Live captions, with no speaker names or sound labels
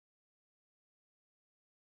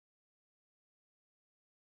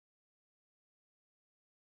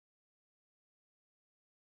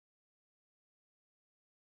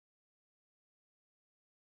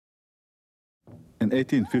In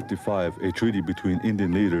 1855, a treaty between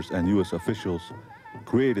Indian leaders and U.S. officials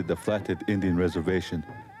created the Flathead Indian Reservation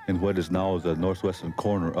in what is now the northwestern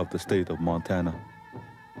corner of the state of Montana.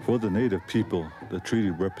 For the native people, the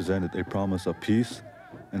treaty represented a promise of peace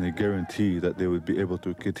and a guarantee that they would be able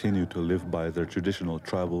to continue to live by their traditional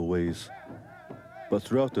tribal ways. But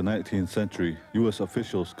throughout the 19th century, U.S.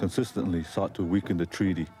 officials consistently sought to weaken the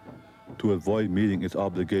treaty, to avoid meeting its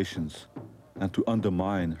obligations, and to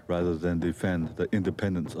undermine rather than defend the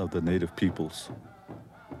independence of the native peoples.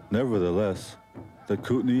 Nevertheless, the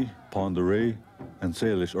Kootenai, Pend Oreille, and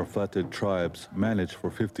Salish or Flathead tribes managed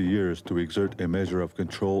for 50 years to exert a measure of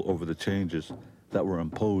control over the changes that were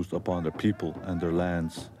imposed upon their people and their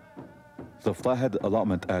lands. The Flathead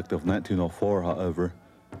Allotment Act of 1904, however,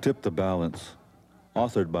 tipped the balance.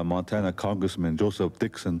 Authored by Montana Congressman Joseph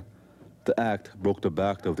Dixon, the act broke the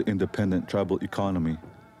back of the independent tribal economy.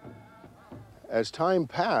 As time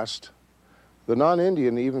passed, the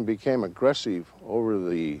non-Indian even became aggressive over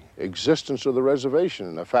the existence of the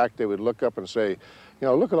reservation. In fact, they would look up and say, you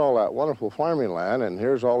know, look at all that wonderful farming land, and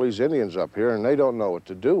here's all these Indians up here, and they don't know what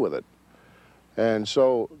to do with it. And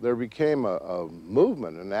so there became a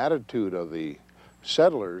movement, an attitude of the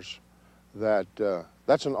settlers that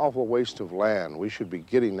that's an awful waste of land. We should be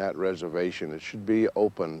getting that reservation. It should be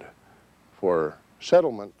opened for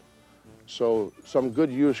settlement so some good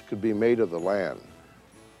use could be made of the land.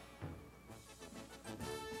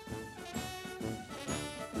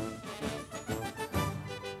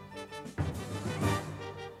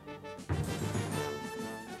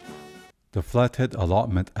 The Flathead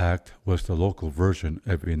Allotment Act was the local version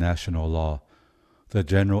of a national law, the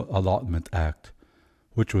General Allotment Act,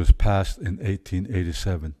 which was passed in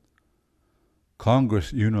 1887.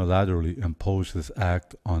 Congress unilaterally imposed this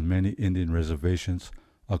act on many Indian reservations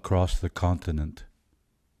across the continent.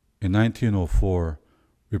 In 1904,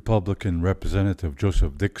 Republican Representative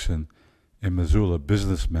Joseph Dixon, a Missoula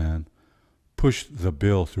businessman, pushed the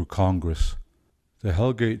bill through Congress. The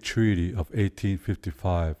Hellgate Treaty of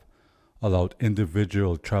 1855 allowed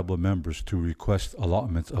individual tribal members to request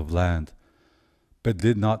allotments of land, but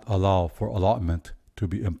did not allow for allotment to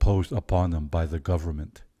be imposed upon them by the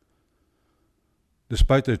government.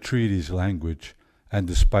 Despite the treaty's language, and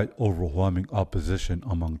despite overwhelming opposition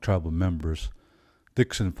among tribal members,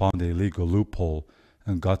 Dixon found a legal loophole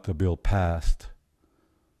and got the bill passed.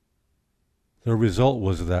 The result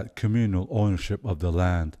was that communal ownership of the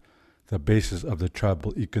land, the basis of the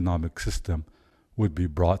tribal economic system, would be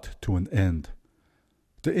brought to an end.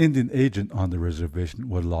 The Indian agent on the reservation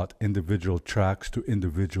would allot individual tracts to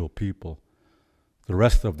individual people. The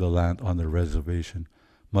rest of the land on the reservation,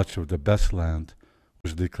 much of the best land,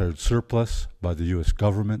 was declared surplus by the U.S.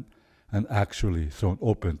 government and actually thrown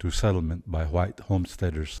open to settlement by white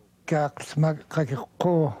homesteaders. Eight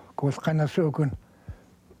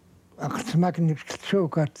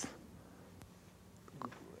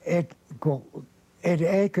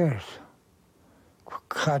acres.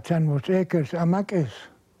 Khatan was acres amakis.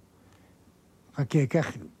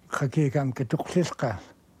 Hakikam ketukliska.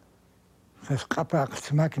 Kapak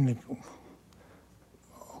smaknik.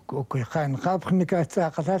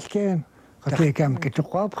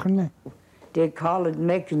 They call it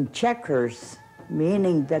making checkers,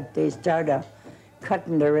 meaning that they start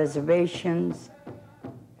cutting the reservations.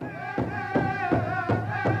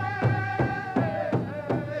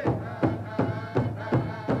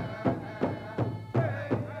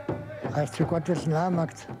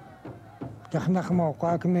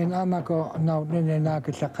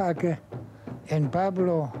 In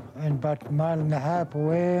Pablo, in Batmal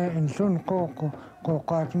Nahapwe, in Sun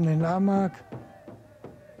Kokakin in Amak,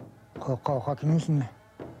 Kokaknisn,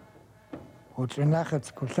 which in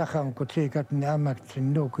Nachats Kosakam could take at Namak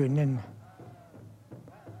Tsindukin.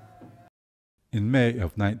 In May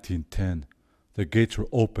of 1910, the gates were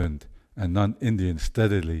opened and non-Indians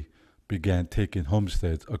steadily began taking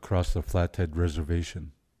homesteads across the Flathead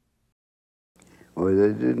Reservation. Well,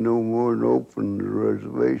 they did no more than open the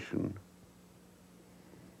reservation.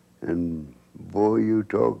 And boy, you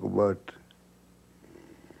talk about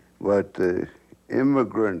the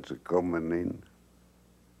immigrants are coming in.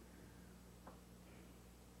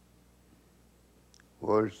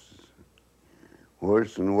 Horse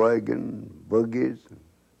and wagon, buggies,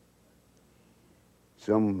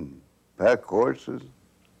 some pack horses.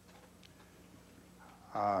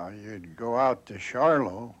 You'd go out to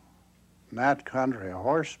Charlotte, in that country,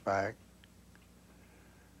 horseback,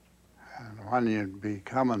 and when you'd be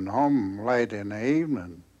coming home late in the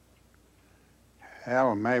evening,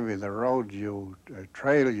 hell, maybe the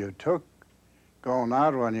trail you took going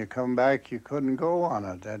out, when you come back, you couldn't go on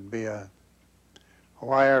it. There'd be a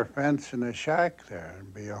wire fence and a shack there,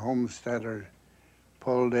 and be a homesteader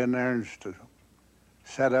pulled in there to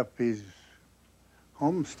set up his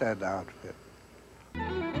homestead outfit.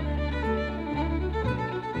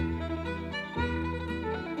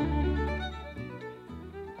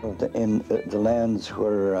 In the lands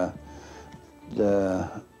where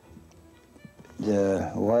the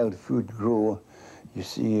wild food grew, you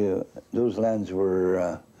see those lands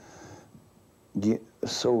were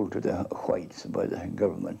sold to the whites by the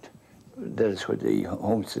government. That's what they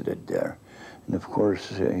homesteaded there. And of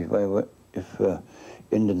course, if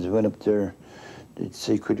Indians went up there, they'd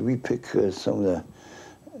say, could we pick some of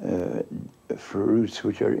the fruits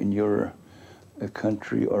which are in your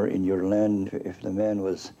country or in your land? If the man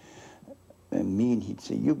was mean, he'd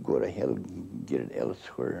say, you go to hell and get it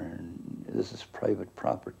elsewhere. This is private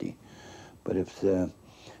property. But if the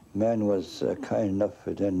man was kind enough,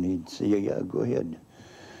 then he'd say, yeah, go ahead.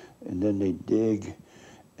 And then they'd dig.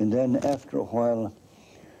 And then after a while,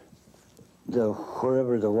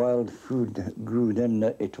 wherever the wild food grew, then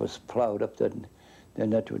it was plowed up. Then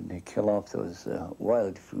that would kill off those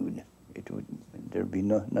wild food. There'd be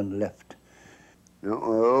none left. No,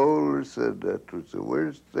 I always said that was the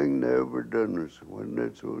worst thing they ever done was when they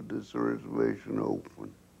threw this reservation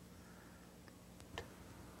open.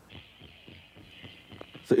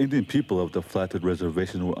 The Indian people of the Flathead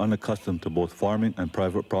Reservation were unaccustomed to both farming and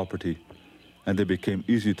private property, and they became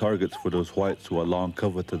easy targets for those whites who had long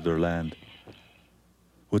coveted their land.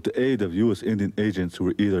 With the aid of U.S. Indian agents who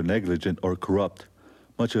were either negligent or corrupt,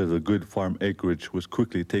 much of the good farm acreage was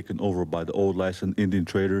quickly taken over by the old licensed Indian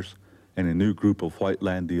traders and a new group of white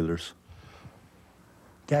land dealers.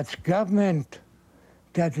 That's government.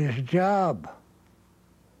 That is job.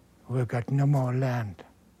 We got no more land.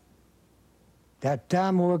 That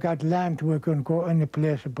time we got land, we can go any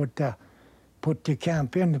place, but put the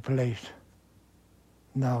camp in the place.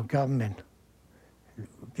 Now government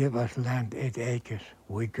give us land, 8 acres.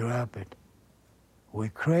 We grab it. We're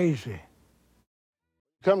crazy.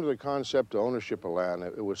 Come to the concept of ownership of land,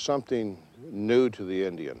 it was something new to the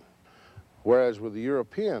Indian. Whereas with the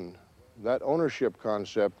European, that ownership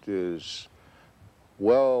concept is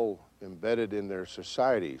well embedded in their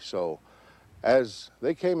society. So as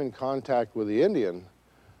they came in contact with the Indian,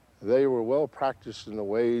 they were well practiced in the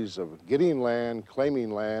ways of getting land,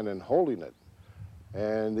 claiming land, and holding it.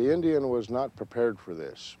 And the Indian was not prepared for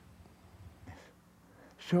this.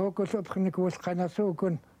 We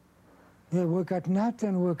got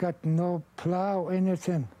nothing, we got no plow,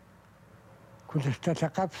 anything. You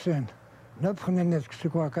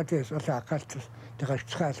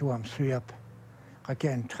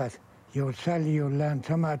sell your land,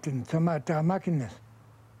 tomato máquinas,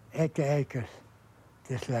 8 acres,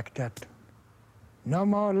 just like that. No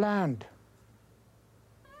more land.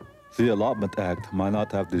 The Allotment Act might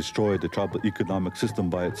not have destroyed the tribal economic system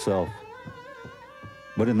by itself.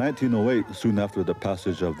 But in 1908, soon after the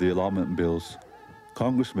passage of the allotment bills,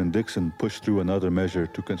 Congressman Dixon pushed through another measure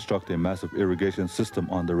to construct a massive irrigation system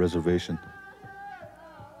on the reservation.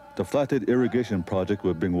 The Flathead Irrigation Project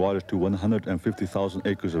would bring water to 150,000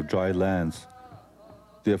 acres of dry lands.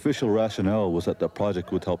 The official rationale was that the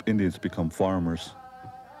project would help Indians become farmers.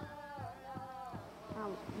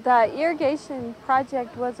 The irrigation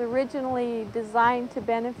project was originally designed to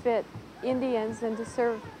benefit Indians and to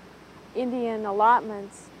serve Indian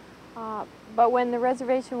allotments. But when the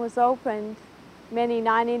reservation was opened, many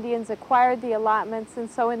non-Indians acquired the allotments, and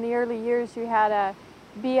so in the early years you had a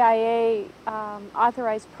BIA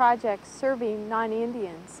authorized project serving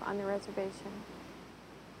non-Indians on the reservation.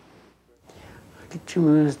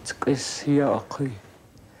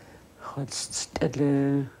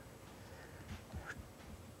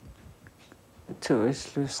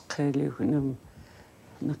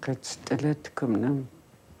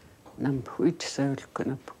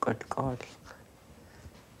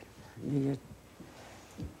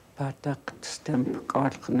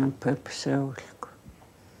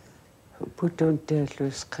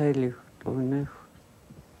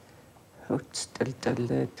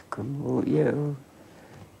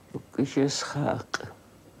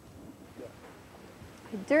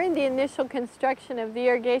 During the initial construction of the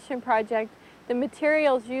irrigation project, the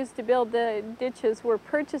materials used to build the ditches were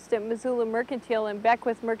purchased at Missoula Mercantile and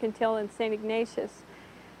Beckwith Mercantile in St. Ignatius.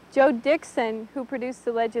 Joe Dixon, who produced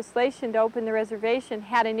the legislation to open the reservation,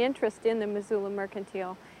 had an interest in the Missoula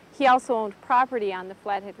Mercantile. He also owned property on the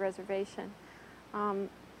Flathead Reservation.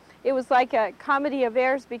 It was like a comedy of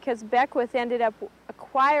errors because Beckwith ended up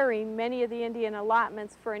acquiring many of the Indian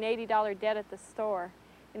allotments for an $80 debt at the store.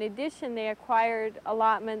 In addition, they acquired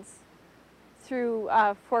allotments through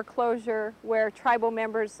foreclosure where tribal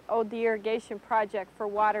members owed the irrigation project for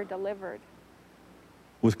water delivered.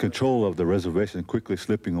 With control of the reservation quickly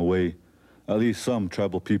slipping away, at least some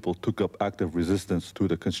tribal people took up active resistance to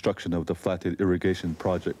the construction of the Flathead irrigation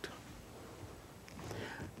project.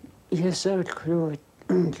 Je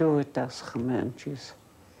zou het als gemeentjes.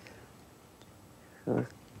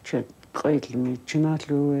 Je krijgt niet naar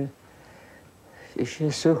loe. Is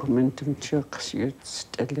je zo met hem tjaks je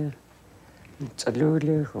stellen. Het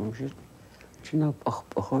alule om je nou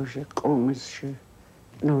op je komen je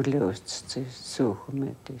nou loost zo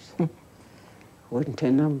met is. Want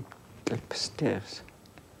dan upstairs.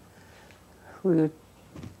 Hoe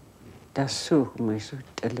dat zo met zo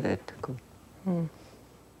te laten komen.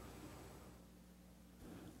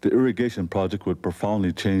 The irrigation project would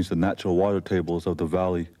profoundly change the natural water tables of the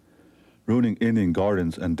valley, ruining Indian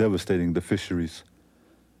gardens and devastating the fisheries.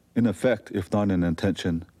 In effect, if not in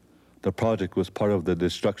intention, the project was part of the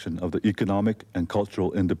destruction of the economic and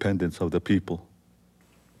cultural independence of the people.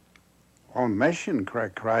 Well, Mission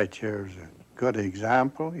Creek right here is a good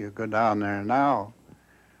example. You go down there now,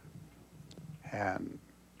 and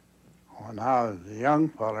when I was a young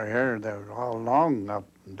fella here, they were all long up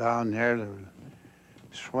and down here. There was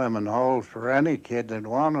swimming holes for any kid that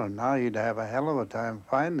wanted. Now you'd have a hell of a time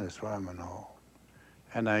finding a swimming hole.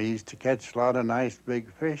 And I used to catch a lot of nice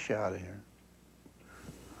big fish out of here.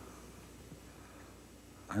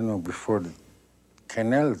 I know before the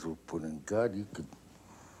canals were put in, God, you could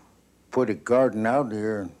put a garden out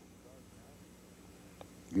here and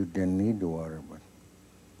you didn't need the water, but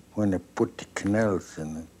when they put the canals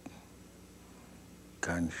in, it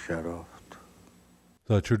kind of shut off.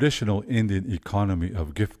 The traditional Indian economy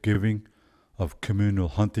of gift-giving, of communal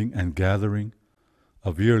hunting and gathering,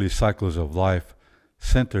 of yearly cycles of life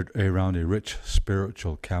centered around a rich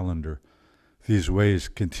spiritual calendar. These ways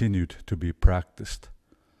continued to be practiced.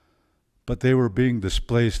 But they were being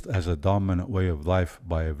displaced as a dominant way of life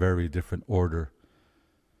by a very different order.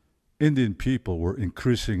 Indian people were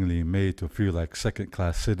increasingly made to feel like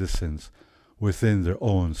second-class citizens within their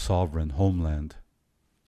own sovereign homeland.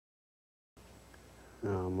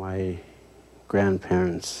 My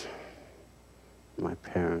grandparents, my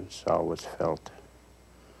parents always felt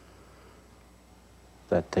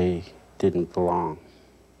that they didn't belong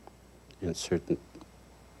in certain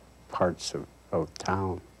parts of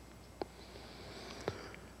town,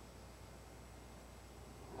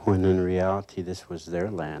 when in reality this was their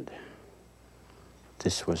land.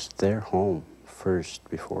 This was their home first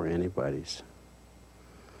before anybody's.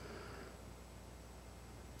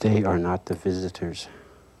 They are not the visitors.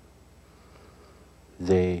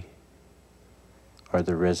 They are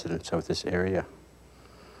the residents of this area.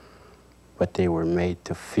 But they were made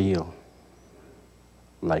to feel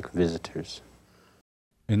like visitors.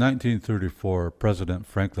 In 1934, President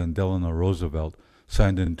Franklin Delano Roosevelt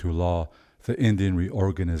signed into law the Indian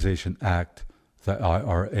Reorganization Act, the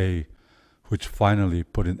IRA, which finally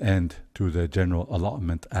put an end to the General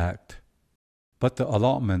Allotment Act. But the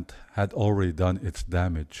allotment had already done its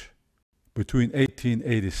damage. Between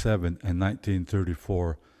 1887 and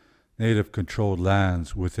 1934, Native-controlled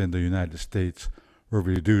lands within the United States were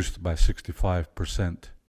reduced by 65%.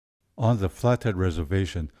 On the Flathead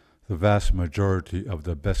Reservation, the vast majority of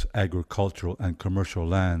the best agricultural and commercial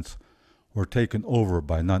lands were taken over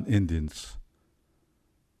by non-Indians.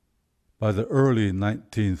 By the early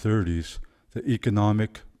 1930s, the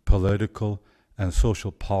economic, political, and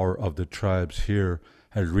social power of the tribes here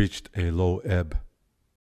had reached a low ebb.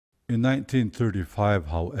 In 1935,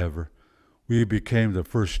 however, we became the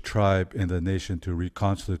first tribe in the nation to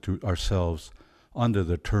reconstitute ourselves under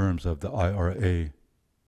the terms of the IRA.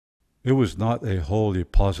 It was not a wholly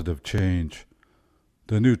positive change.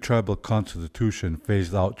 The new tribal constitution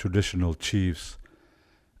phased out traditional chiefs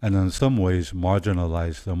and in some ways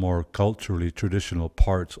marginalized the more culturally traditional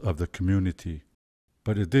parts of the community.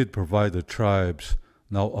 But it did provide the tribes,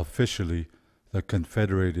 now officially the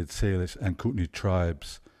Confederated Salish and Kootenai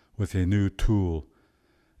tribes, with a new tool,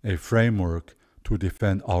 a framework to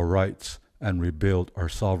defend our rights and rebuild our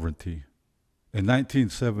sovereignty. In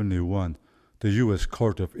 1971, the U.S.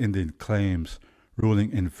 Court of Indian Claims,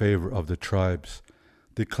 ruling in favor of the tribes,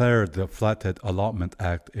 declared the Flathead Allotment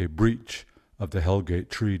Act a breach of the Hellgate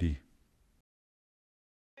Treaty.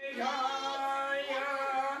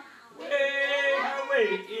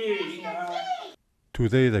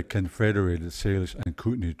 Today, the Confederated Salish and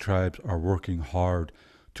Kootenai tribes are working hard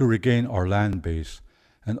to regain our land base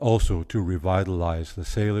and also to revitalize the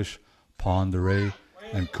Salish, Pend d'Oreille,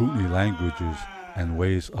 and Kootenai languages and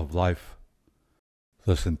ways of life.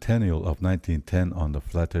 The centennial of 1910 on the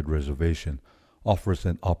Flathead Reservation offers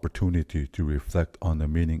an opportunity to reflect on the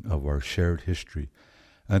meaning of our shared history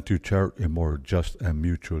and to chart a more just and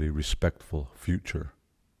mutually respectful future.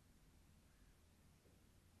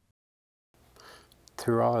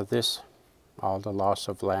 Through all of this, all the loss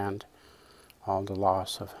of land, all the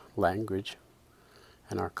loss of language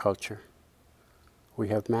and our culture, we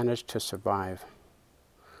have managed to survive.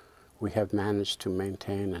 We have managed to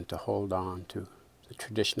maintain and to hold on to the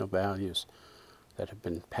traditional values that have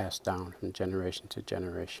been passed down from generation to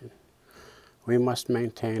generation. We must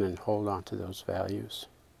maintain and hold on to those values.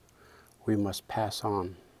 We must pass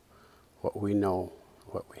on what we know,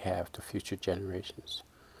 what we have to future generations.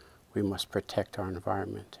 We must protect our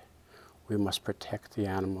environment. We must protect the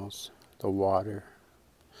animals, the water,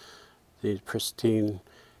 the pristine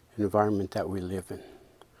environment that we live in.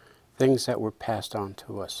 Things that were passed on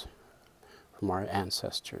to us from our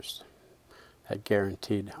ancestors that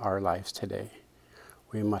guaranteed our lives today.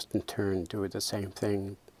 We must in turn do the same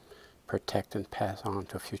thing, protect and pass on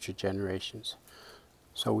to future generations,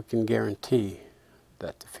 so we can guarantee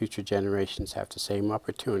that the future generations have the same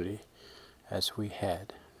opportunity as we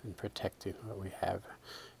had in protecting what we have,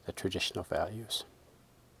 the traditional values.